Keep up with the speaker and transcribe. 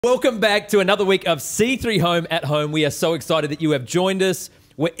Welcome back to another week of C3 Home at Home. We are so excited that you have joined us.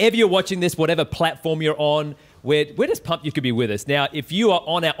 Wherever you're watching this, whatever platform you're on, we're just pumped you could be with us. Now, if you are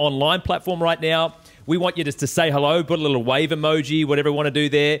on our online platform right now, we want you just to say hello, put a little wave emoji, whatever you want to do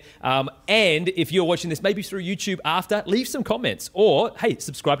there. And if you're watching this maybe through YouTube after, leave some comments. Or, hey,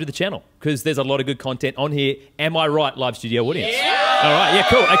 subscribe to the channel because there's a lot of good content on here. Am I right, live studio audience? Yeah! All right, yeah,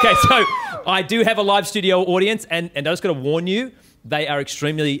 cool. Okay, so I do have a live studio audience, and I just got to warn you, they are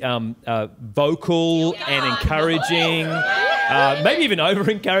extremely vocal and encouraging, maybe even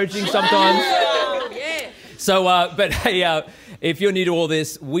over-encouraging sometimes. So, but hey, if you're new to all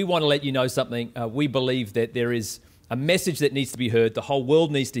this, we want to let you know something. We believe that there is a message that needs to be heard. The whole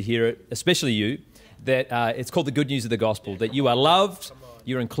world needs to hear it, especially you, that it's called the good news of the gospel, that you are loved,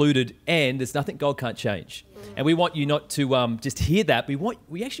 you're included, and there's nothing God can't change. And we want you not to just hear that.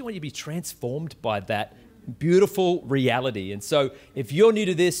 We actually want you to be transformed by that beautiful reality. And so if you're new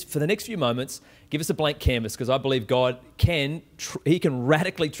to this, for the next few moments, give us a blank canvas, because I believe God can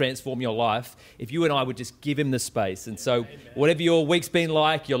radically transform your life if you and I would just give him the space. And so whatever your week's been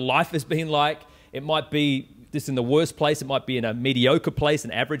like, your life has been like, it might be just in the worst place, it might be in a mediocre place, an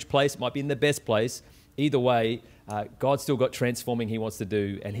average place, it might be in the best place. Either way, God's still got transforming he wants to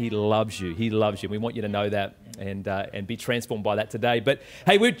do, and he loves you. He loves you. We want you to know that and be transformed by that today. But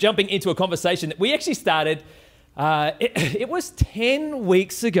hey, we're jumping into a conversation that we actually started, it was 10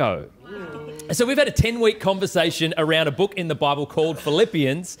 weeks ago. So we've had a 10-week conversation around a book in the Bible called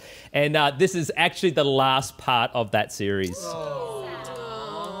Philippians, and this is actually the last part of that series.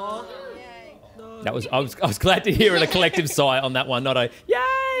 That was I was glad to hear a collective sigh on that one, not a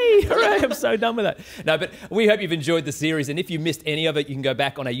yay, hooray, I'm so done with that. No, but we hope you've enjoyed the series, and if you missed any of it, you can go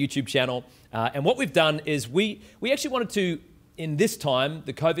back on our YouTube channel. And what we've done is we actually wanted to, in this time,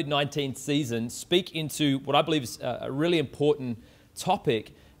 the COVID-19 season, speak into what I believe is a really important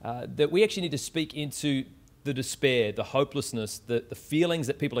topic, that we actually need to speak into the despair, the hopelessness, the feelings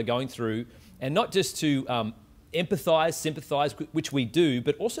that people are going through, and not just to empathize, sympathize, which we do,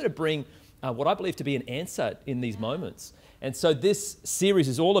 but also to bring what I believe to be an answer in these moments. And so this series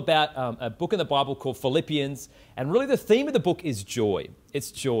is all about a book in the Bible called Philippians, and really the theme of the book is joy. It's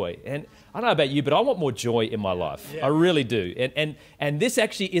joy. And I don't know about you, but I want more joy in my life. Yeah. I really do. And this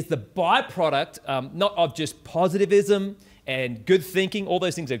actually is the byproduct, not of just positivism and good thinking. All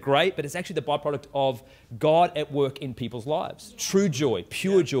those things are great, but it's actually the byproduct of God at work in people's lives. True joy,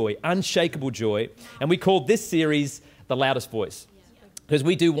 pure joy, unshakable joy. And we called this series The Loudest Voice. Because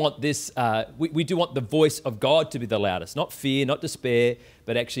we do want this, we do want the voice of God to be the loudest, not fear, not despair,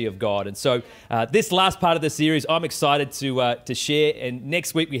 but actually of God. And so this last part of the series, I'm excited to share. And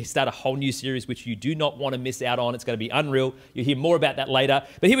next week we start a whole new series, which you do not want to miss out on. It's going to be unreal. You'll hear more about that later.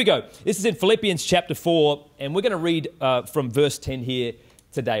 But here we go. This is in Philippians chapter 4, and we're going to read from verse 10 here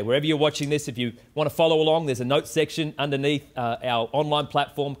today. Wherever you're watching this, if you want to follow along, there's a notes section underneath our online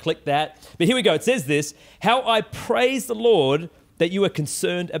platform. Click that. But here we go. It says this: "How I praise the Lord that you are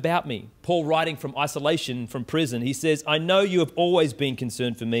concerned about me." Paul, writing from isolation from prison, he says, "I know you have always been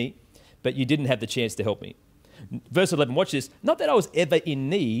concerned for me, but you didn't have the chance to help me." Verse 11, watch this. "Not that I was ever in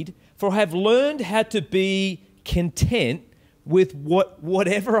need, for I have learned how to be content with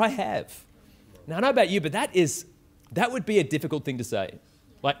whatever I have." Now, I don't know about you, but that would be a difficult thing to say,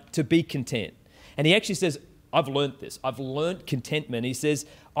 like to be content. And he actually says, I've learned this. I've learned contentment. He says,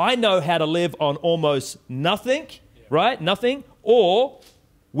 I know how to live on almost nothing, right? Nothing, or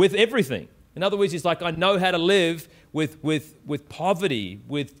with everything. In other words, he's like, I know how to live with poverty,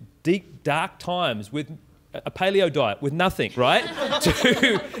 with deep, dark times, with a paleo diet, with nothing, right?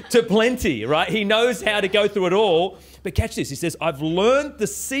 to plenty, right? He knows how to go through it all. But catch this. He says, I've learned the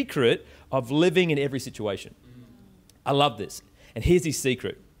secret of living in every situation. I love this. And here's his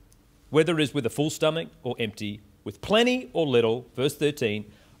secret. Whether it is with a full stomach or empty, with plenty or little, verse 13,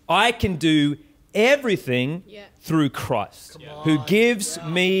 I can do everything through Christ, who gives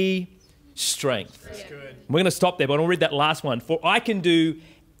me strength. That's good. We're going to stop there, but I'll read that last one. For I can do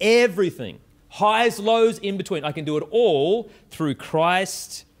everything, highs, lows, in between. I can do it all through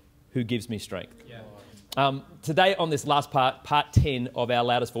Christ who gives me strength. Today on this last part 10 of our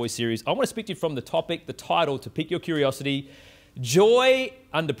Loudest Voice series, I want to speak to you from the topic, the title, to pique your curiosity, Joy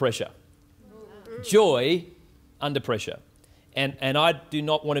Under Pressure. Joy under pressure. And I do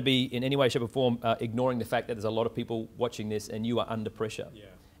not want to be in any way, shape or form ignoring the fact that there's a lot of people watching this and you are under pressure.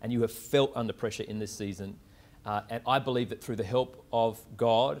 And you have felt under pressure in this season. And I believe that through the help of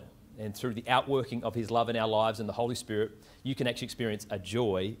God and through the outworking of his love in our lives and the Holy Spirit, you can actually experience a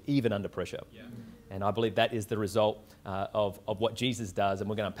joy even under pressure. And I believe that is the result of what Jesus does, and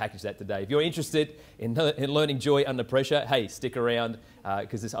we're going to unpackage that today. If you're interested in learning joy under pressure, hey, stick around,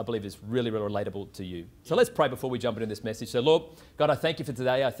 because this, I believe, is really, really relatable to you. So let's pray before we jump into this message. So Lord, God, I thank you for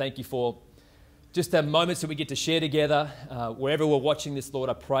today. I thank you for just the moments that we get to share together. Wherever we're watching this, Lord,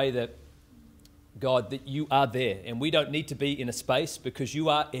 I pray that, God, that you are there, and we don't need to be in a space because you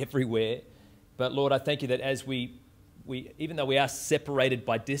are everywhere. But Lord, I thank you that as we even though we are separated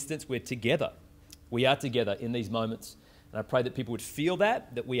by distance, we're together. We are together in these moments. And I pray that people would feel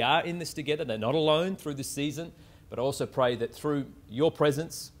that we are in this together. They're not alone through this season. But I also pray that through your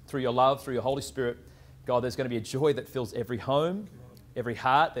presence, through your love, through your Holy Spirit, God, there's going to be a joy that fills every home, every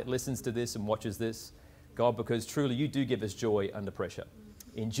heart that listens to this and watches this. God, because truly you do give us joy under pressure.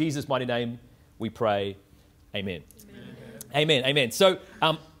 In Jesus' mighty name, we pray. Amen. Amen. Amen. So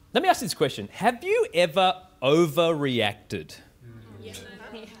let me ask you this question. Have you ever overreacted? Yeah,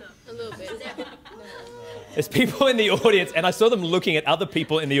 a little bit. There's people in the audience, and I saw them looking at other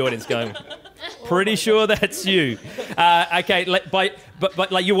people in the audience going, pretty sure that's you. Okay,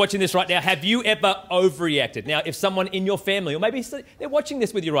 but like you're watching this right now, have you ever overreacted? Now, if someone in your family, or maybe they're watching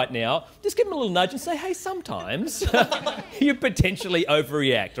this with you right now, just give them a little nudge and say, hey, sometimes you potentially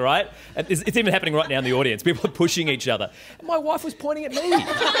overreact, right? It's even happening right now in the audience. People are pushing each other. And my wife was pointing at me.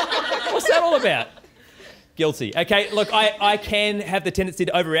 What's that all about? Guilty. Okay, look, I can have the tendency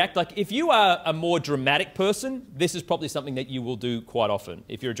to overreact. Like, if you are a more dramatic person, this is probably something that you will do quite often.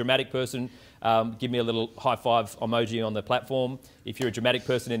 If you're a dramatic person, give me a little high five emoji on the platform. If you're a dramatic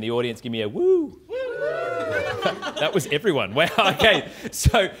person in the audience, give me a woo. That was everyone. Wow, okay.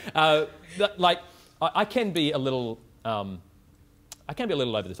 So, I can be a little over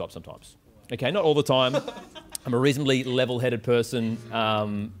the top sometimes. Okay, not all the time. I'm a reasonably level-headed person,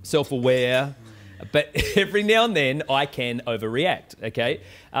 self-aware. But every now and then, I can overreact, okay?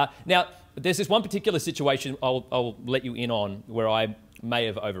 Now, there's this one particular situation I'll let you in on where I may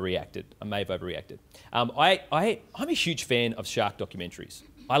have overreacted. I'm a huge fan of shark documentaries.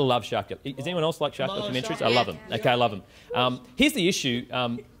 I love shark documentaries. Is anyone else like shark documentaries? I love them. Okay, I love them. Here's the issue.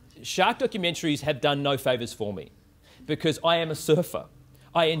 Shark documentaries have done no favours for me because I am a surfer.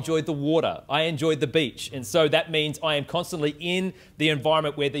 I enjoy the water. I enjoy the beach. And so that means I am constantly in the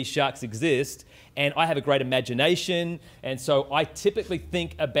environment where these sharks exist. And I have a great imagination. And so I typically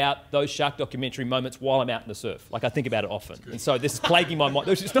think about those shark documentary moments while I'm out in the surf. Like, I think about it often. And so this is plaguing my mind.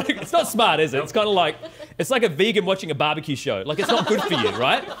 It's not smart, is it? It's kind of like, it's like a vegan watching a barbecue show. Like, it's not good for you,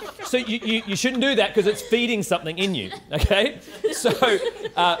 right? So you shouldn't do that because it's feeding something in you, okay? So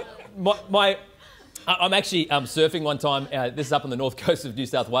I'm actually surfing one time. This is up on the north coast of New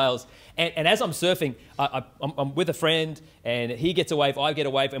South Wales. And as I'm surfing, I'm with a friend, and he gets a wave, I get a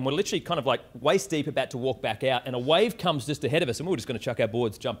wave, and we're literally kind of like waist deep about to walk back out, and a wave comes just ahead of us, and we're just going to chuck our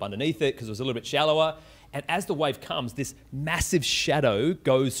boards, jump underneath it because it was a little bit shallower. And as the wave comes, this massive shadow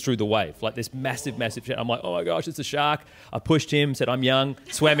goes through the wave, like this massive, massive shadow. I'm like, oh my gosh, it's a shark. I pushed him, said I'm young,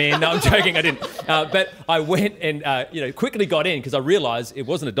 swam in. No, I'm joking, I didn't. But I went and quickly got in because I realised it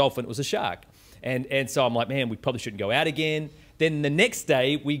wasn't a dolphin, it was a shark. And so I'm like, man, we probably shouldn't go out again. Then the next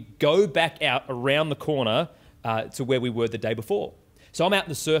day, we go back out around the corner to where we were the day before. So I'm out in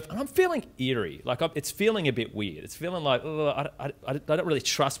the surf, and I'm feeling eerie. Like, it's feeling a bit weird. It's feeling like, I don't really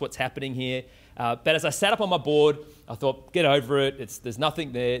trust what's happening here. But as I sat up on my board, I thought, get over it. There's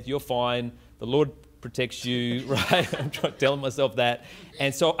nothing there. You're fine. The Lord protects you, right? I'm telling myself that.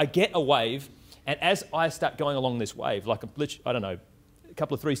 And so I get a wave, and as I start going along this wave, like, I don't know, a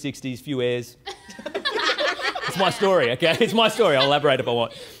couple of 360s, few airs. It's my story, okay? It's my story. I'll elaborate if I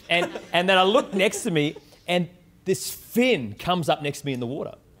want. And then I look next to me, and this fin comes up next to me in the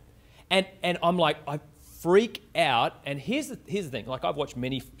water. And I'm like, I freak out. And here's the thing. Like, I've watched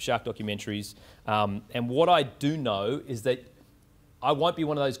many shark documentaries, and what I do know is that I won't be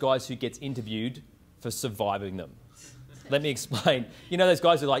one of those guys who gets interviewed for surviving them. Let me explain. You know those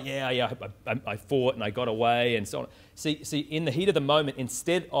guys who are like, yeah, I fought and I got away and so on. See, in the heat of the moment,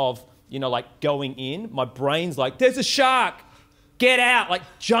 instead of, like going in, my brain's like, there's a shark, get out, like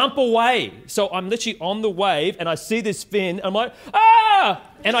jump away. So I'm literally on the wave and I see this fin, I'm like, ah!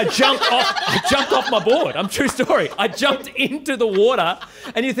 And I jumped off my board. True story. I jumped into the water,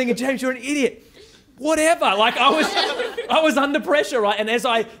 and you're thinking, James, you're an idiot. Whatever, like I was under pressure, right? And as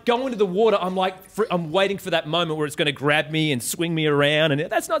I go into the water, I'm like, I'm waiting for that moment where it's going to grab me and swing me around, and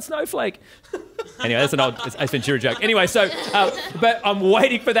that's not Snowflake. Anyway, that's an old Ace Ventura joke. Anyway, so, but I'm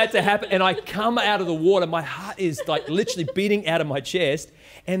waiting for that to happen, and I come out of the water, my heart is like literally beating out of my chest,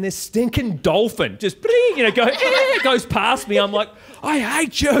 and this stinking dolphin just, goes past me. I'm like, I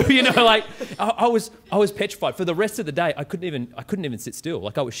hate you, like I was petrified. For the rest of the day, I couldn't even sit still.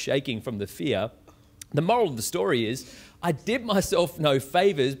 Like, I was shaking from the fear The moral of the story is I did myself no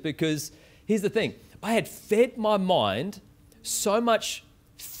favors because here's the thing. I had fed my mind so much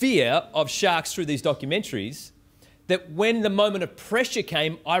fear of sharks through these documentaries that when the moment of pressure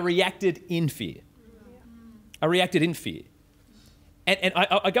came, I reacted in fear. I reacted in fear. And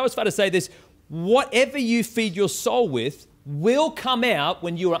I go as far to say this, whatever you feed your soul with will come out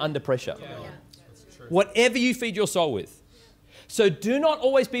when you are under pressure. Yeah. Whatever you feed your soul with. So do not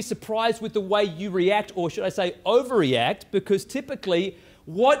always be surprised with the way you react, or should I say overreact, because typically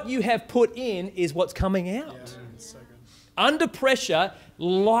what you have put in is what's coming out. Yeah, so under pressure,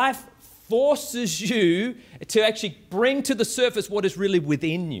 life forces you to actually bring to the surface what is really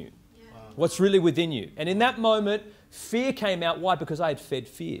within you. Yeah. Wow. What's really within you. And in that moment, fear came out. Why? Because I had fed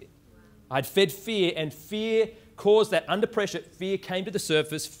fear. I had fed fear, and fear caused that under pressure. Fear came to the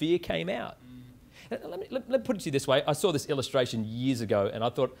surface. Fear came out. Let me put it to you this way. I saw this illustration years ago, and I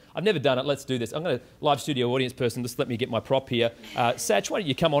thought, I've never done it. Let's do this. I'm going to live studio audience person. Just let me get my prop here. Satch, why don't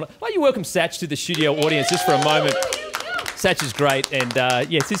you come on? Why don't you welcome Satch to the studio audience just for a moment? Satch is great, and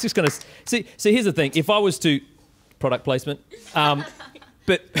yes, he's just going to see. Here's the thing. If I was to product placement,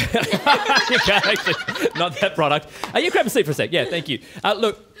 but you can't actually, not that product. You grab a seat for a sec. Yeah, thank you.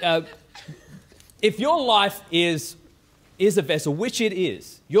 Look, if your life is a vessel, which it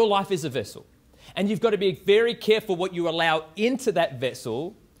is, your life is a vessel. And you've got to be very careful what you allow into that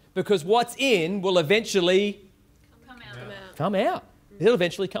vessel, because what's in will eventually come out. It'll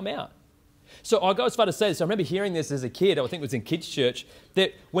eventually come out. So I'll go as far to say this. I remember hearing this as a kid. I think it was in kids' church,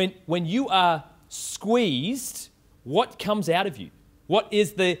 that when you are squeezed, what comes out of you? What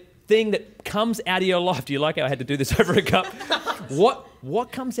is the thing that comes out of your life? Do you like how I had to do this over a cup?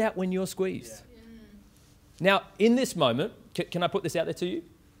 What comes out when you're squeezed? Now, in this moment, can I put this out there to you?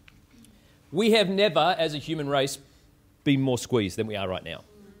 We have never, as a human race, been more squeezed than we are right now.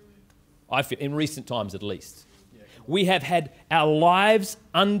 I feel, in recent times at least. We have had our lives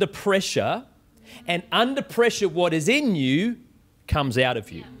under pressure, and under pressure, what is in you comes out of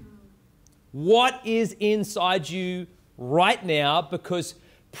you. What is inside you right now, because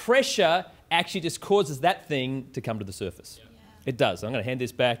pressure actually just causes that thing to come to the surface. It does. I'm going to hand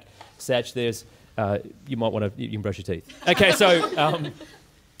this back. Satch, there's, you might want to, you can brush your teeth. Okay, so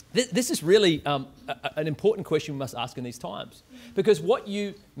this is really an important question we must ask in these times, because what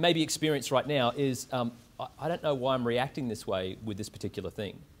you maybe experience right now is, I don't know why I'm reacting this way with this particular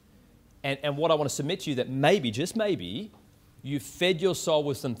thing. And what I want to submit to you, that maybe, just maybe, you've fed your soul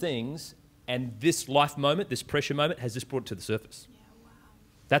with some things, and this life moment, this pressure moment, has just brought it to the surface. Yeah, wow.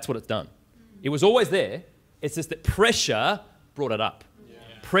 That's what it's done. It was always there. It's just that pressure brought it up. Yeah.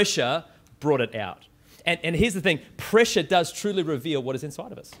 Pressure brought it out. And here's the thing. Pressure does truly reveal what is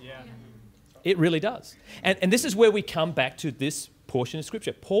inside of us. Yeah. It really does. And this is where we come back to this portion of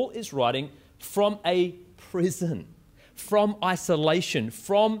Scripture. Paul is writing from a prison, from isolation,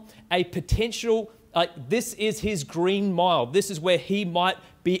 from a potential, this is his green mile. This is where he might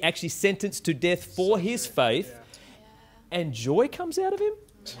be actually sentenced to death for his faith. And joy comes out of him.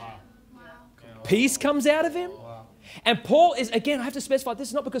 Peace comes out of him. And Paul is, again, I have to specify, this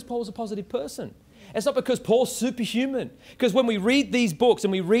is not because Paul's a positive person. It's not because Paul's superhuman. Because when we read these books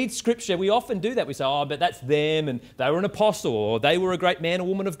and we read Scripture, we often do that. We say, oh, but that's them, and they were an apostle, or they were a great man or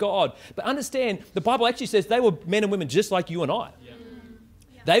woman of God. But understand, the Bible actually says they were men and women just like you and I. Yeah.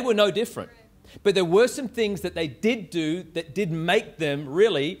 They were no different. But there were some things that they did do that did make them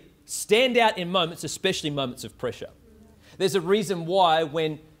really stand out in moments, especially moments of pressure. There's a reason why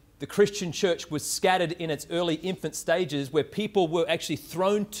when the Christian church was scattered in its early infant stages, where people were actually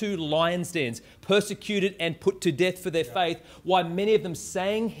thrown to lions' dens, persecuted and put to death for their faith, why many of them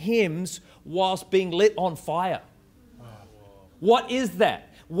sang hymns whilst being lit on fire. Wow. What is that?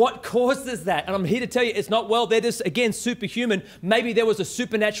 What causes that? And I'm here to tell you, it's not, well, they're just, again, superhuman. Maybe there was a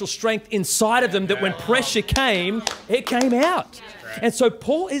supernatural strength inside of them that when pressure came, it came out. And so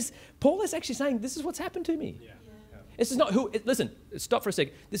Paul is actually saying, this is what's happened to me. This is not who, listen, stop for a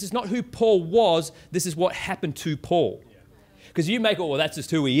second. This is not who Paul was. This is what happened to Paul. Because you make, oh, well, that's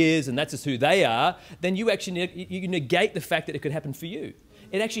just who he is and that's just who they are. Then you actually you negate the fact that it could happen for you.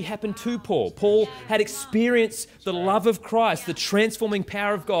 It actually happened to Paul. Paul had experienced the love of Christ, the transforming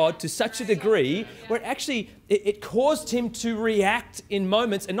power of God to such a degree where it actually, it caused him to react in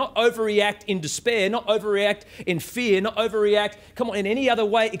moments and not overreact in despair, not overreact in fear, not overreact, come on, in any other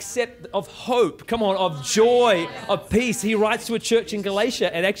way except of hope, come on, of joy, of peace. He writes to a church in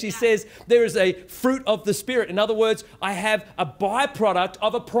Galatia and actually says there is a fruit of the Spirit. In other words, I have a byproduct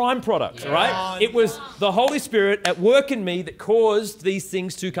of a prime product, right? It was the Holy Spirit at work in me that caused these things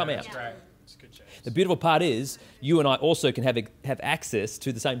to come out. The beautiful part is you and I also can have access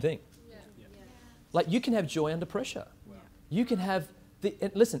to the same thing. Like you can have joy under pressure. Wow. You can have,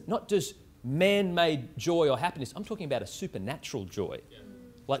 and listen, not just man-made joy or happiness. I'm talking about a supernatural joy. Yeah.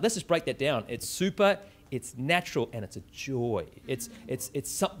 Like let's just break that down. It's super, it's natural, and it's a joy. It's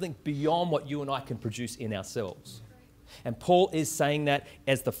something beyond what you and I can produce in ourselves. And Paul is saying that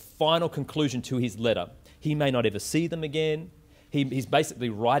as the final conclusion to his letter. He may not ever see them again. He's basically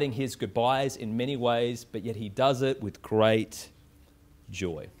writing his goodbyes in many ways, but yet he does it with great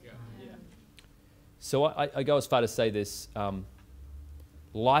joy. Yeah. Yeah. So I go as far to say this.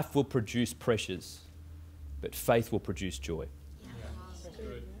 Life will produce pressures, but faith will produce joy.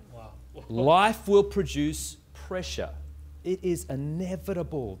 Wow. Life will produce pressure. It is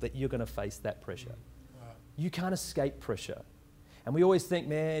inevitable that you're going to face that pressure. You can't escape pressure. And we always think,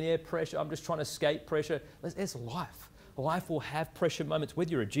 man, yeah, pressure, I'm just trying to escape pressure. It's life. Life will have pressure moments.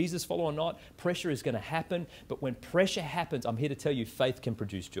 Whether you're a Jesus follower or not, pressure is going to happen. But when pressure happens, I'm here to tell you, faith can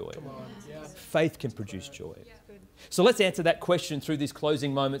produce joy. Come on. Yeah. Faith can produce joy. Yeah. So let's answer that question through these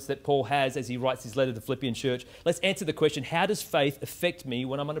closing moments that Paul has as he writes his letter to the Philippian church. Let's answer the question, how does faith affect me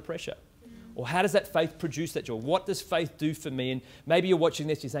when I'm under pressure? Or how does that faith produce that joy? What does faith do for me? And maybe you're watching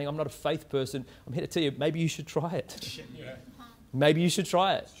this, you're saying, I'm not a faith person. I'm here to tell you, maybe you should try it. Yeah. Maybe you should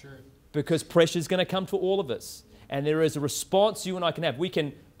try it. Because pressure is going to come to all of us. And there is a response you and I can have. We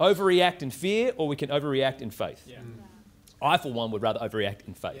can overreact in fear or we can overreact in faith. Yeah. I, for one, would rather overreact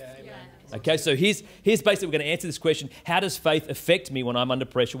in faith. Yeah, okay, so here's basically we're going to answer this question. How does faith affect me when I'm under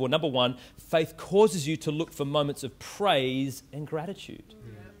pressure? Well, number one, faith causes you to look for moments of praise and gratitude.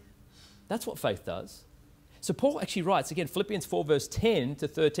 Yeah. That's what faith does. So Paul actually writes, again, Philippians 4, verse 10 to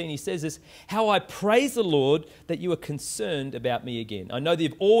 13, he says this, how I praise the Lord that you are concerned about me again. I know that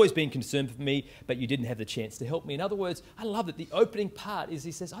you've always been concerned for me, but you didn't have the chance to help me. In other words, I love that the opening part is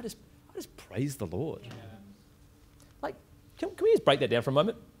he says, I just praise the Lord. Yeah. Like, can we just break that down for a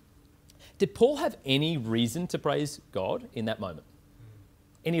moment? Did Paul have any reason to praise God in that moment?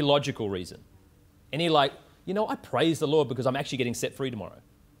 Any logical reason? Any like, I praise the Lord because I'm actually getting set free tomorrow.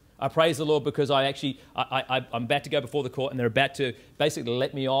 I praise the Lord because I'm about to go before the court and they're about to basically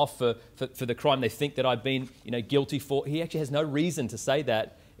let me off for the crime they think that I've been guilty for. He actually has no reason to say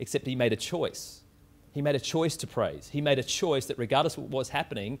that except he made a choice. He made a choice to praise. He made a choice that regardless of what was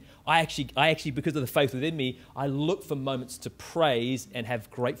happening, I actually, because of the faith within me, I look for moments to praise and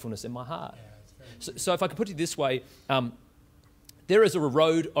have gratefulness in my heart. Yeah, so if I can put it this way, there is a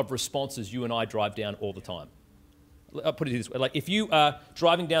road of responses you and I drive down all the time. I'll put it this way. Like if you are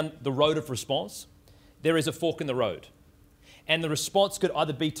driving down the road of response, there is a fork in the road. And the response could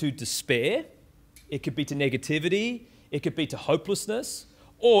either be to despair, it could be to negativity, it could be to hopelessness,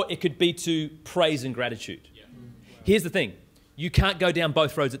 or it could be to praise and gratitude. Yeah. Here's the thing. You can't go down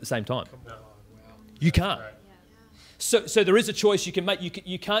both roads at the same time. You can't. So there is a choice you can make.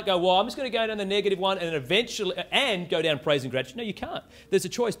 You can't go, well, I'm just going to go down the negative one and then eventually go down praise and gratitude. No, you can't. There's a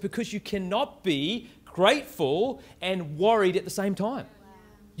choice because you cannot be grateful and worried at the same time.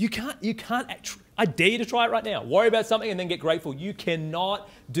 You can't I dare you to try it right now. Worry about something and then get grateful. You cannot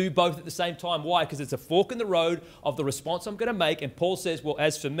do both at the same time. Why? Because it's a fork in the road of the response I'm going to make. And Paul says, well,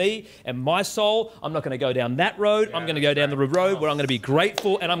 as for me and my soul, I'm not going to go down that road. Yeah, I'm going to go down the road where I'm going to be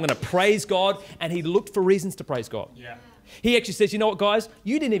grateful and I'm going to praise God. And he looked for reasons to praise God. Yeah. He actually says, you know what, guys?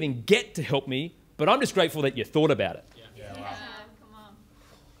 You didn't even get to help me, but I'm just grateful that you thought about it. Yeah. Wow. Come on.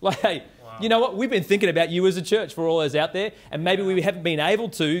 Like, hey, you know what? We've been thinking about you as a church for all those out there, and maybe we haven't been able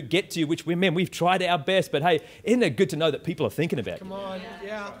to get to you, which we've tried our best, but hey, isn't it good to know that people are thinking about you? Come on,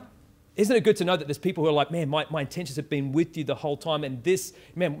 yeah. Isn't it good to know that there's people who are like, man, my intentions have been with you the whole time, and this,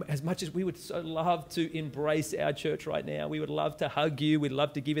 man, as much as we would so love to embrace our church right now, we would love to hug you, we'd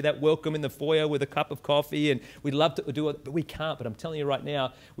love to give you that welcome in the foyer with a cup of coffee, and we'd love to do it, but we can't. But I'm telling you right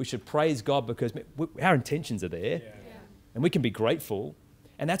now, we should praise God because our intentions are there, and we can be grateful.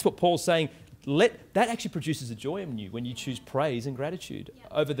 And that's what Paul's saying. That actually produces a joy in you when you choose praise and gratitude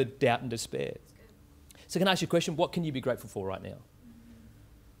over the doubt and despair. So can I ask you a question? What can you be grateful for right now?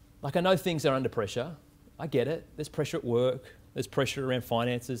 Like, I know things are under pressure. I get it. There's pressure at work. There's pressure around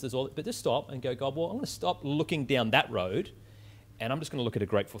finances. There's all, but just stop and go, God, well, I'm going to stop looking down that road and I'm just going to look at a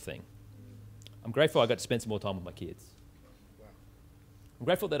grateful thing. I'm grateful I got to spend some more time with my kids. I'm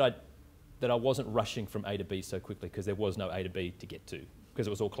grateful that I wasn't rushing from A to B so quickly because there was no A to B to get to because it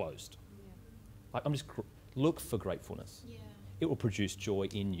was all closed. Like, I'm just look for gratefulness. Yeah. It will produce joy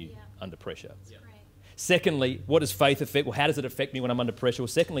in you under pressure. Yeah. Secondly, what does faith affect? Well, how does it affect me when I'm under pressure? Well,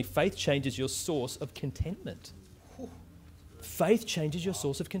 secondly, faith changes your source of contentment. Faith changes your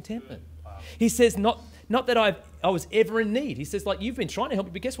source of contentment. He says, not that I was ever in need. He says, like, you've been trying to help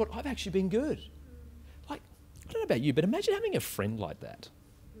me, but guess what? I've actually been good. Like, I don't know about you, but imagine having a friend like that.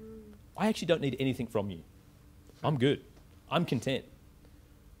 I actually don't need anything from you. I'm good. I'm content.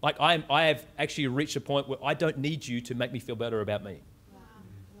 Like I have actually reached a point where I don't need you to make me feel better about me.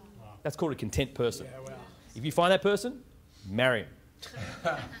 That's called a content person. Yeah, wow. If you find that person, marry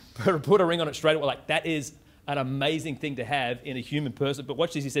him. Put a ring on it straight away. Like, that is an amazing thing to have in a human person. But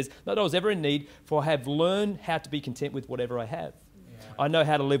watch this. He says, not that I was ever in need, for I have learned how to be content with whatever I have. Yeah. I know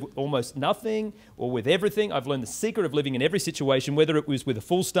how to live with almost nothing or with everything. I've learned the secret of living in every situation, whether it was with a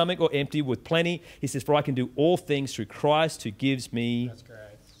full stomach or empty, with plenty. He says, for I can do all things through Christ who gives me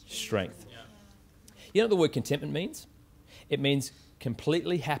strength. Yeah. You know what the word contentment means? It means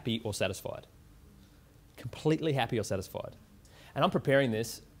completely happy or satisfied. Completely happy or satisfied. And I'm preparing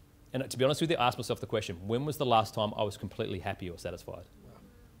this, and to be honest with you, I asked myself the question, when was the last time I was completely happy or satisfied? Wow.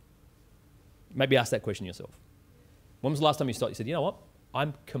 Maybe ask that question yourself. When was the last time you said, you know what?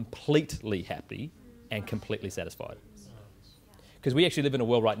 I'm completely happy and completely satisfied. Because we actually live in a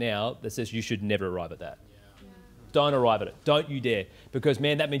world right now that says you should never arrive at that. Yeah. Don't arrive at it. Don't you dare. Because,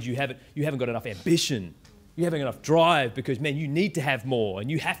 man, that means you haven't got enough ambition. You haven't enough drive because, man, you need to have more and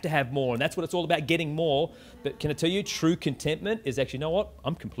you have to have more. And that's what it's all about, getting more. But can I tell you, true contentment is actually, you know what?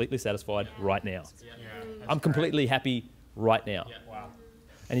 I'm completely satisfied right now. Yeah. I'm completely happy right now. Yeah. Wow.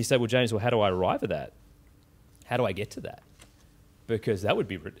 And you say, well, James, well, how do I arrive at that? How do I get to that? Because that would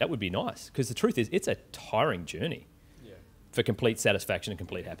be nice. Because the truth is, it's a tiring journey for complete satisfaction and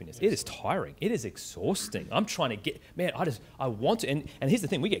complete happiness. It is tiring. It is exhausting. I'm trying to get, man, I want to. And here's the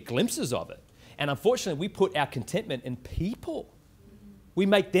thing, we get glimpses of it. And unfortunately, we put our contentment in people. We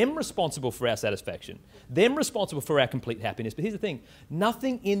make them responsible for our satisfaction, them responsible for our complete happiness. But here's the thing,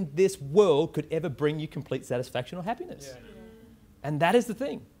 nothing in this world could ever bring you complete satisfaction or happiness. Yeah. And that is the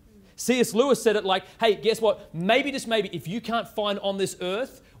thing. C.S. Lewis said it like, hey, guess what? Maybe, just maybe, if you can't find on this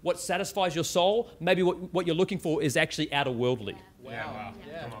earth what satisfies your soul, maybe what you're looking for is actually outer worldly. Wow.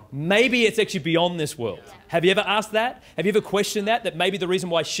 Yeah. Maybe it's actually beyond this world. Yeah. Have you ever asked that? Have you ever questioned that maybe the reason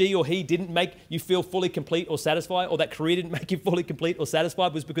why she or he didn't make you feel fully complete or satisfied, or that career didn't make you fully complete or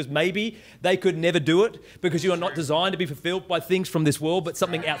satisfied, was because maybe they could never do it because you are not designed to be fulfilled by things from this world, but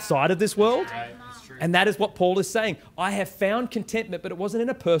something outside of this world? Right. And that is what Paul is saying. I have found contentment, but it wasn't in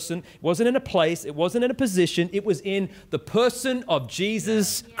a person, it wasn't in a place, it wasn't in a position, it was in the person of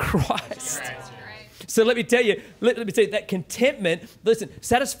Jesus Christ. So let me tell you, that contentment, listen,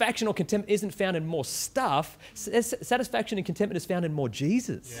 satisfaction or contentment isn't found in more stuff. Satisfaction and contentment is found in more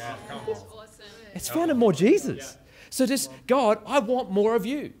Jesus. Yeah, come on. Awesome. It's found in more Jesus. Yeah. So just, God, I want more of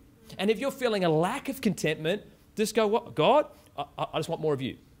you. And if you're feeling a lack of contentment, just go, what? God, I just want more of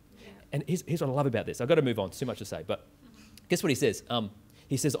you. Yeah. And here's what I love about this. I've got to move on. It's too much to say. But guess what he says?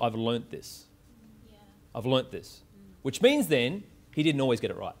 He says, I've learnt this. Yeah. I've learnt this. Which means then, he didn't always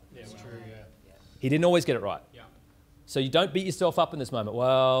get it right. Yeah, it's true, yeah. He didn't always get it right. Yeah. So you don't beat yourself up in this moment.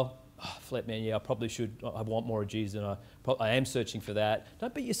 Well, Flat man, yeah, I probably should. I want more of Jesus, and I am searching for that.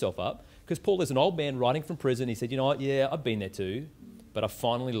 Don't beat yourself up, because Paul is an old man writing from prison. He said, you know what, yeah, I've been there too, but I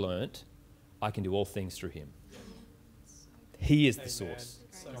finally learnt I can do all things through him. He is the source.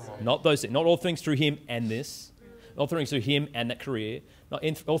 Not those things. Not all things through him and this. Not all things through him and that career. Not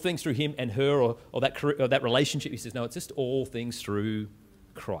all things through him and her or that career, or that relationship. He says, no, it's just all things through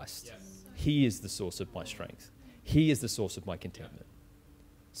Christ. Yes. He is the source of my strength. He is the source of my contentment.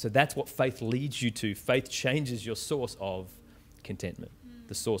 So that's what faith leads you to. Faith changes your source of contentment,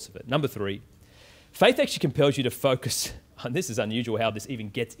 the source of it. Number 3, faith actually compels you to focus. And this is unusual how this even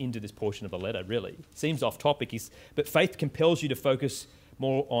gets into this portion of the letter, really. Seems off topic, but faith compels you to focus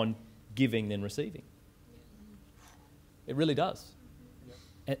more on giving than receiving. It really does.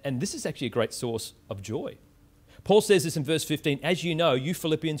 And this is actually a great source of joy. Paul says this in verse 15, as you know, you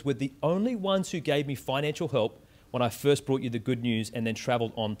Philippians were the only ones who gave me financial help when I first brought you the good news and then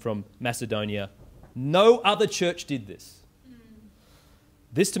traveled on from Macedonia. No other church did this.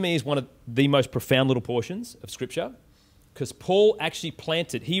 This to me is one of the most profound little portions of Scripture, because Paul actually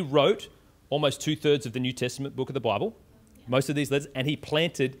planted, he wrote almost 2/3 of the New Testament book of the Bible, most of these letters, and he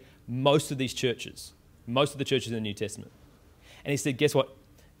planted most of these churches, most of the churches in the New Testament. And he said, guess what?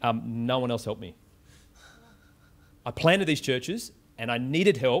 No one else helped me. I planted these churches and I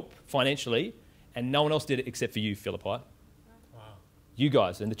needed help financially, and no one else did it except for you, Philippi. Wow. You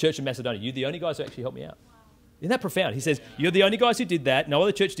guys, and the church in Macedonia, you're the only guys who actually helped me out. Isn't that profound? He says, you're the only guys who did that. No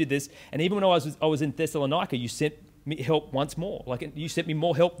other church did this. And even when I was in Thessalonica, you sent me help once more. Like, you sent me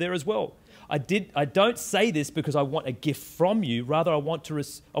more help there as well. I don't say this because I want a gift from you. Rather, I want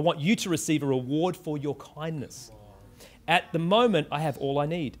you to receive a reward for your kindness. At the moment, I have all I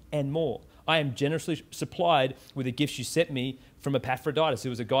need and more. I am generously supplied with the gifts you sent me from Epaphroditus, who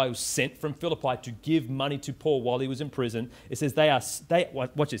was a guy who was sent from Philippi to give money to Paul while he was in prison. It says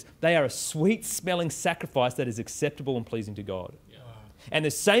watch this, they are a sweet-smelling sacrifice that is acceptable and pleasing to God. Yeah. And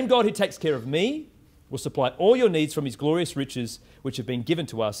the same God who takes care of me will supply all your needs from his glorious riches, which have been given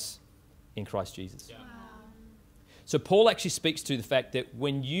to us in Christ Jesus. Yeah. Wow. So Paul actually speaks to the fact that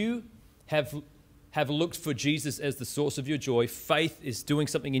when you have looked for Jesus as the source of your joy, faith is doing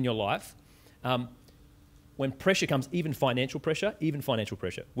something in your life. When pressure comes, even financial pressure,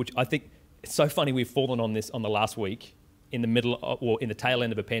 which I think it's so funny we've fallen on this on the last week in the middle or in the tail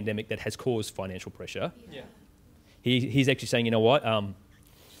end of a pandemic that has caused financial pressure. Yeah. He's actually saying, you know what?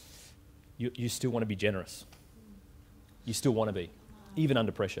 You still want to be generous. You still want to be, even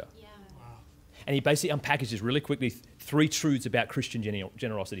under pressure. Yeah. Wow. And he basically unpackages really quickly 3 truths about Christian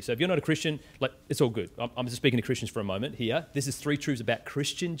generosity. So if you're not a Christian, it's all good. I'm just speaking to Christians for a moment here. This is 3 truths about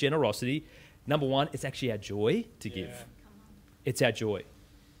Christian generosity. Number 1, it's actually our joy to give. It's our joy.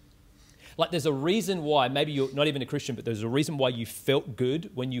 There's a reason why, maybe you're not even a Christian, but there's a reason why you felt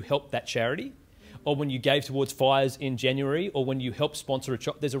good when you helped that charity, or when you gave towards fires in January, or when you helped sponsor a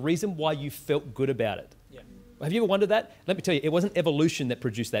child. There's a reason why you felt good about it. Yeah. Have you ever wondered that? Let me tell you, it wasn't evolution that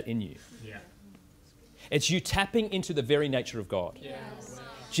produced that in you. Yeah. It's you tapping into the very nature of God. Yeah.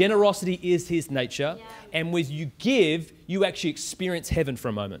 Generosity is his nature, and when you give, you actually experience heaven for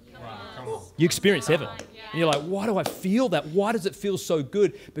a moment. Wow. You experience heaven. And you're like, why do I feel that? Why does it feel so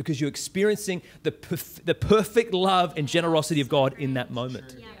good? Because you're experiencing the perfect love and generosity of God in that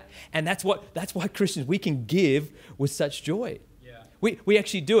moment. Yeah. And that's why Christians, we can give with such joy. Yeah. We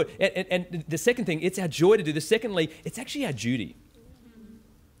actually do it. And the second thing, it's our joy to do. The secondly, it's actually our duty.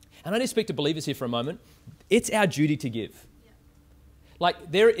 And I need to speak to believers here for a moment. It's our duty to give.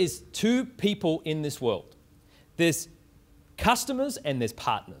 There is 2 people in this world. There's customers and there's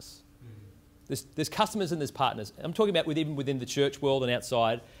partners. There's customers and there's partners. I'm talking about even within the church world and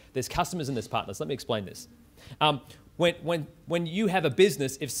outside. There's customers and there's partners. Let me explain this. When you have a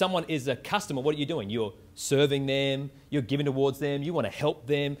business, if someone is a customer, what are you doing? You're serving them. You're giving towards them. You want to help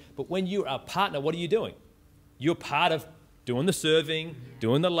them. But when you're a partner, what are you doing? You're part of doing the serving,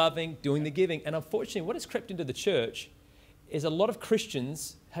 doing the loving, doing the giving. And unfortunately, what has crept into the church is a lot of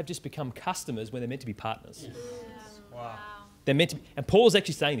Christians have just become customers when they're meant to be partners. Yeah. Wow. They're meant to be, and Paul's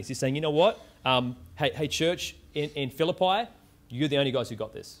actually saying this. He's saying, you know what? Hey, church in Philippi, you're the only guys who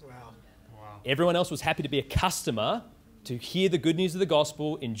got this. Wow. Wow. Everyone else was happy to be a customer, to hear the good news of the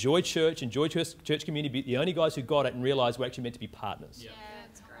gospel, enjoy church community, be the only guys who got it and realized we're actually meant to be partners. Yeah,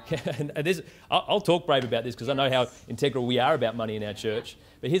 that's great. And I'll talk brave about this because I know how integral we are about money in our church.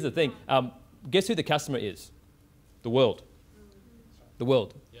 But here's the thing. Guess who the customer is? The world. The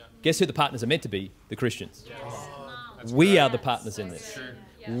world. Yeah. Guess who the partners are meant to be? The Christians. Yeah. We are the partners in this.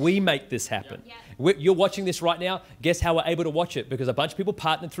 We make this happen. You're watching this right now. Guess how we're able to watch it? Because a bunch of people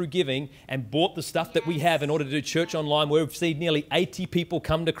partnered through giving and bought the stuff that we have in order to do church online. We've seen nearly 80 people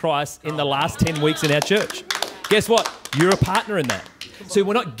come to Christ in the last 10 weeks in our church. Guess what? You're a partner in that. So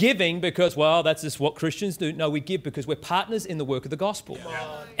we're not giving because, well, that's just what Christians do. No, we give because we're partners in the work of the gospel.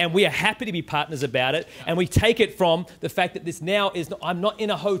 And we are happy to be partners about it. And we take it from the fact that this now is, I'm not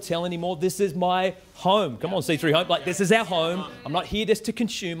in a hotel anymore. This is my home. Come on, C3 Home. This is our home. I'm not here just to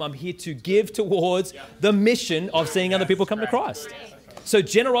consume. I'm here to give towards the mission of seeing other people come to Christ. So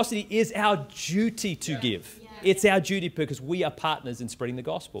generosity is our duty to give. It's our duty because we are partners in spreading the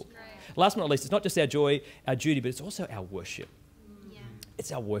gospel. Last but not least, it's not just our joy, our duty, but it's also our worship.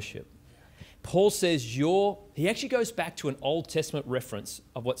 It's our worship. Paul says he actually goes back to an Old Testament reference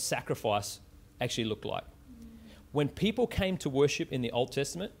of what sacrifice actually looked like. When people came to worship in the Old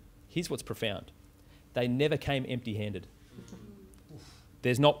Testament, here's what's profound. They never came empty-handed.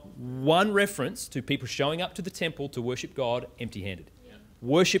 There's not one reference to people showing up to the temple to worship God empty-handed. Yeah.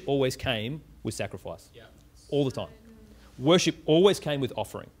 Worship always came with sacrifice. Yeah. All the time. Worship always came with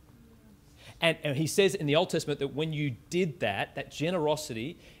offering. And he says in the Old Testament that when you did that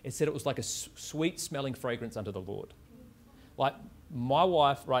generosity, it said it was like a sweet-smelling fragrance unto the Lord. Like my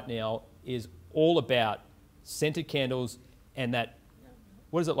wife right now is all about scented candles and that,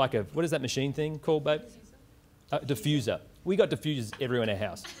 what is that machine thing called, babe? Diffuser. We got diffusers everywhere in our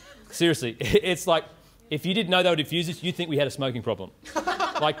house. Seriously, it's like, if you didn't know they were diffusers, you'd think we had a smoking problem.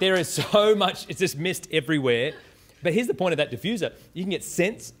 Like there is so much, it's just mist everywhere. But here's the point of that diffuser. You can get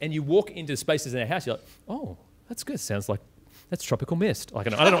scents and you walk into spaces in our house, you're like, oh, that's good. Sounds like, that's tropical mist. Like, I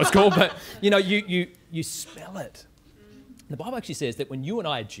don't know what it's called, but you smell it. The Bible actually says that when you and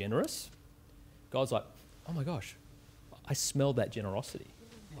I are generous, God's like, oh my gosh, I smell that generosity.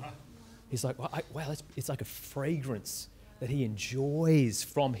 He's like, wow, it's like a fragrance that he enjoys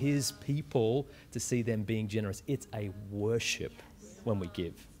from his people to see them being generous. It's a worship when we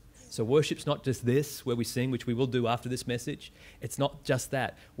give. So worship's not just this, where we sing, which we will do after this message. It's not just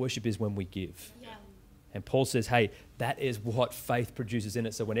that. Worship is when we give. Yeah. And Paul says, hey, that is what faith produces in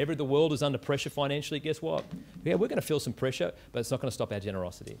it. So whenever the world is under pressure financially, guess what? Yeah, we're going to feel some pressure, but it's not going to stop our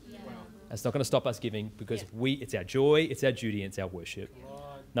generosity. Yeah. Wow. It's not going to stop us giving because it's our joy, it's our duty, and it's our worship.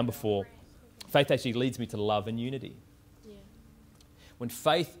 Number 4, faith actually leads me to love and unity. Yeah. When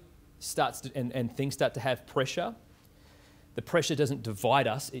faith starts to, and things start to have pressure, the pressure doesn't divide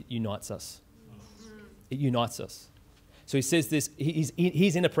us, it unites us. It unites us. So he says this,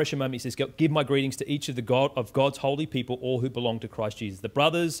 he's in a pressure moment. He says, give my greetings to each of God's holy people, all who belong to Christ Jesus. The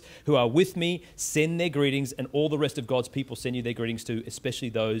brothers who are with me send their greetings, and all the rest of God's people send you their greetings too, especially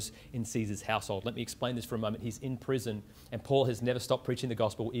those in Caesar's household. Let me explain this for a moment. He's in prison, and Paul has never stopped preaching the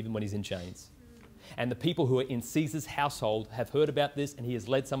gospel, even when he's in chains. And the people who are in Caesar's household have heard about this, and he has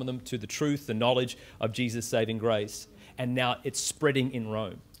led some of them to the truth, the knowledge of Jesus' saving grace. And now it's spreading in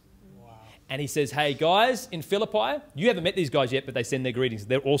Rome. And he says, hey, guys, in Philippi, you haven't met these guys yet, but they send their greetings.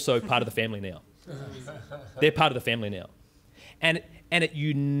 They're also part of the family now. They're part of the family now. And it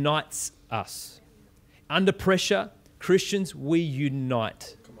unites us. Under pressure, Christians, we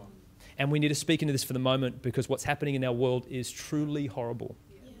unite. Come on. And we need to speak into this for the moment because what's happening in our world is truly horrible.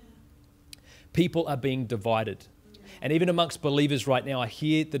 Yeah. People are being divided. And even amongst believers right now, I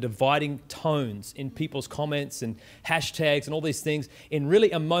hear the dividing tones in people's comments and hashtags and all these things in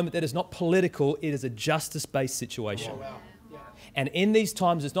really a moment that is not political, it is a justice-based situation. Wow. And in these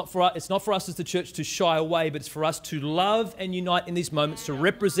times, it's not for us as the church to shy away, but it's for us to love and unite in these moments to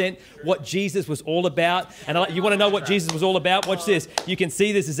represent what Jesus was all about. And you want to know what Jesus was all about? Watch this. You can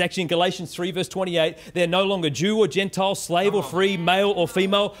see this is actually in Galatians 3, verse 28. They're no longer Jew or Gentile, slave or free, male or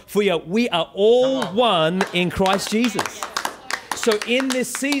female. For we are all one in Christ Jesus. So in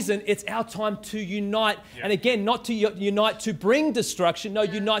this season, it's our time to unite. Yeah. And again, not to unite to bring destruction. No,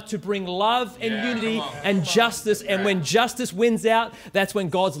 unite to bring love and unity and justice. And when justice wins out, that's when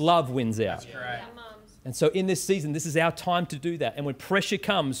God's love wins out. And so in this season, this is our time to do that. And when pressure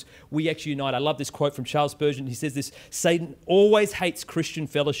comes, we actually unite. I love this quote from Charles Spurgeon. He says this, Satan always hates Christian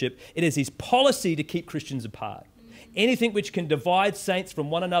fellowship. It is his policy to keep Christians apart. Anything which can divide saints from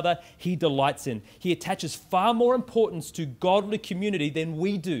one another, he delights in. He attaches far more importance to godly community than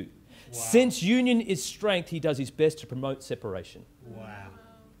we do. Wow. Since union is strength, he does his best to promote separation. Wow.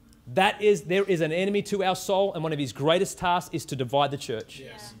 There is an enemy to our soul, and one of his greatest tasks is to divide the church.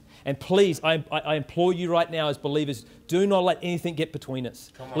 Yes. And please, I implore you right now as believers, do not let anything get between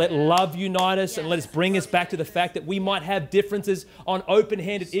us. Let love unite us and let us bring us back to the fact that we might have differences on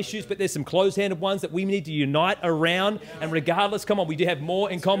open-handed issues, but there's some closed-handed ones that we need to unite around. And regardless, come on, we do have more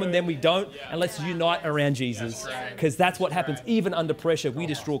in common than we don't. And let's unite around Jesus, because that's what happens. Even under pressure, we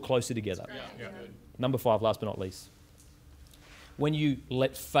just draw closer together. Number 5, last but not least. When you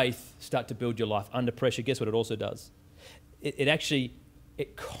let faith start to build your life under pressure, guess what it also does?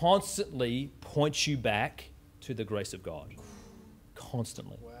 It constantly points you back to the grace of God.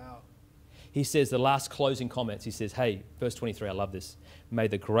 Constantly. Wow. He says, the last closing comments, he says, hey, verse 23, I love this. May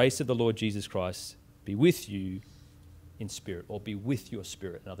the grace of the Lord Jesus Christ be with you in spirit, or be with your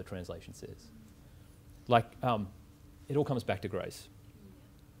spirit, another translation says. It all comes back to grace.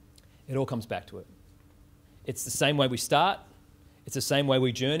 It all comes back to it. It's the same way we start, it's the same way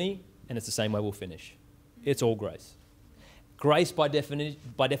we journey, and it's the same way we'll finish. It's all grace. Grace, by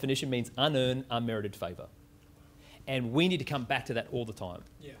definition, means unearned, unmerited favor. And we need to come back to that all the time.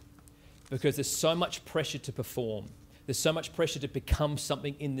 Yeah. Because there's so much pressure to perform. There's so much pressure to become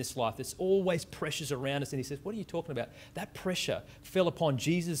something in this life. There's always pressures around us. And he says, what are you talking about? That pressure fell upon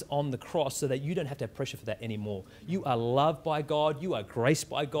Jesus on the cross so that you don't have to have pressure for that anymore. You are loved by God. You are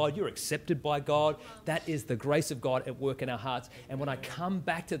graced by God. You're accepted by God. That is the grace of God at work in our hearts. And when I come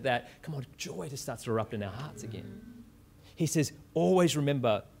back to that, come on, joy just starts to erupt in our hearts again. He says, always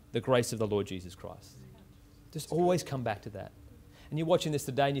remember the grace of the Lord Jesus Christ. Just always come back to that. And you're watching this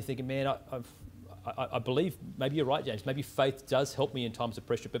today and you're thinking, man, I believe, maybe you're right, James. Maybe faith does help me in times of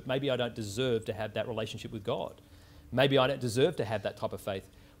pressure, but maybe I don't deserve to have that relationship with God. Maybe I don't deserve to have that type of faith.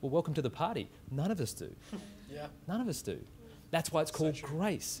 Well, welcome to the party. None of us do. Yeah. None of us do. That's why it's called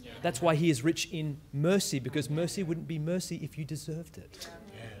grace. Yeah. That's why he is rich in mercy, because mercy wouldn't be mercy if you deserved it.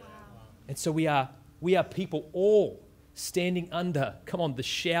 Yeah. And so we are people all standing under, the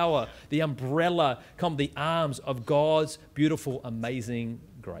shower, the umbrella, the arms of God's beautiful, amazing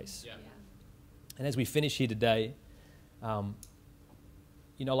grace. Yeah. And as we finish here today, life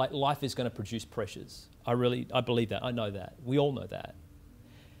is going to produce pressures. I believe that. I know that. We all know that.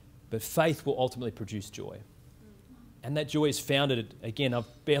 But faith will ultimately produce joy. And that joy is founded, again,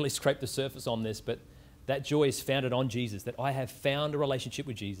 I've barely scraped the surface on this, but that joy is founded on Jesus, that I have found a relationship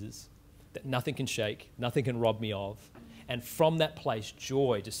with Jesus that nothing can shake, nothing can rob me of. And from that place,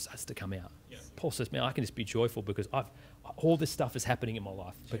 joy just starts to come out. Yeah. Paul says, man, I can just be joyful because all this stuff is happening in my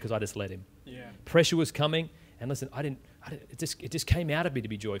life because I just let him. Yeah. Pressure was coming, and listen, it just came out of me to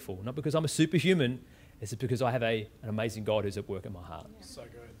be joyful. Not because I'm a superhuman, it's because I have an amazing God who's at work in my heart. Yeah. So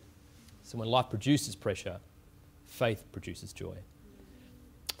good. So when life produces pressure, faith produces joy.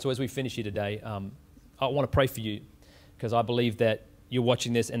 So as we finish here today, I want to pray for you because I believe that you're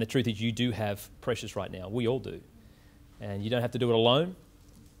watching this, and the truth is you do have pressures right now. We all do. And you don't have to do it alone.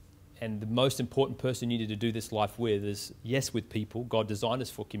 And the most important person you need to do this life with is, yes, with people. God designed us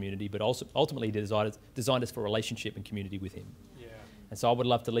for community, but also ultimately He designed us for relationship and community with Him. Yeah. And so I would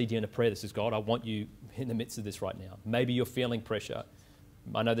love to lead you in a prayer that says, God, I want you in the midst of this right now. Maybe you're feeling pressure.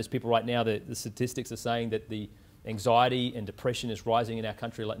 I know there's people right now that the statistics are saying that the anxiety and depression is rising in our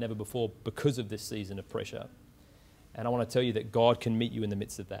country like never before because of this season of pressure. And I want to tell you that God can meet you in the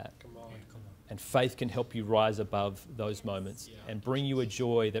midst of that. Come on. And faith can help you rise above those moments and bring you a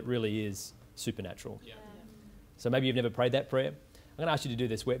joy that really is supernatural. Yeah. So maybe you've never prayed that prayer. I'm going to ask you to do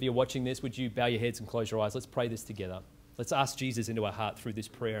this. Wherever you're watching this, would you bow your heads and close your eyes? Let's pray this together. Let's ask Jesus into our heart through this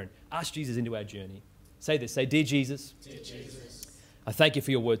prayer and ask Jesus into our journey. Say this. Say, Dear Jesus, I thank you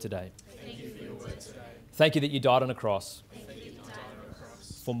for your word today. Thank you that you died on a cross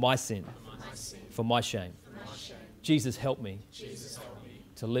for my sin, for my shame. Jesus, help me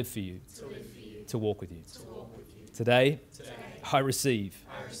to live for you, to walk with you. Today, I receive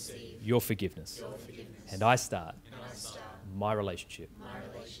your forgiveness, and I start my relationship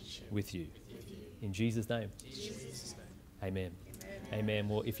with you. In Jesus' name, amen. Amen.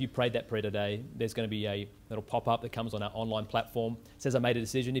 Well, if you prayed that prayer today, there's going to be a little pop-up that comes on our online platform. It says, I made a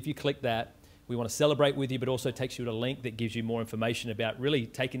decision. If you click that, we want to celebrate with you, but also takes you to a link that gives you more information about really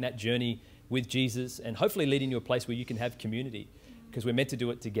taking that journey with Jesus and hopefully leading you to a place where you can have community, because we're meant to do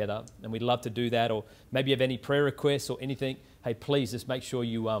it together, and we'd love to do that. Or maybe you have any prayer requests or anything, hey, please just make sure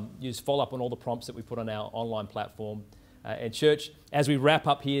you just follow up on all the prompts that we put on our online platform. And church, as we wrap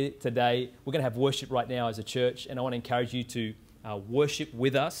up here today, we're going to have worship right now as a church, and I want to encourage you to worship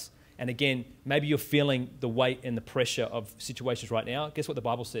with us. And again, maybe you're feeling the weight and the pressure of situations right now. Guess what the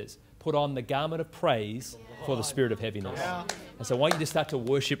Bible says? Put on the garment of praise for the spirit of heaviness. And so I want you to start to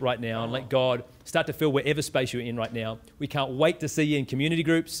worship right now and let God start to fill wherever space you're in right now. We can't wait to see you in community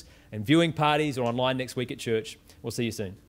groups and viewing parties or online next week at church. We'll see you soon.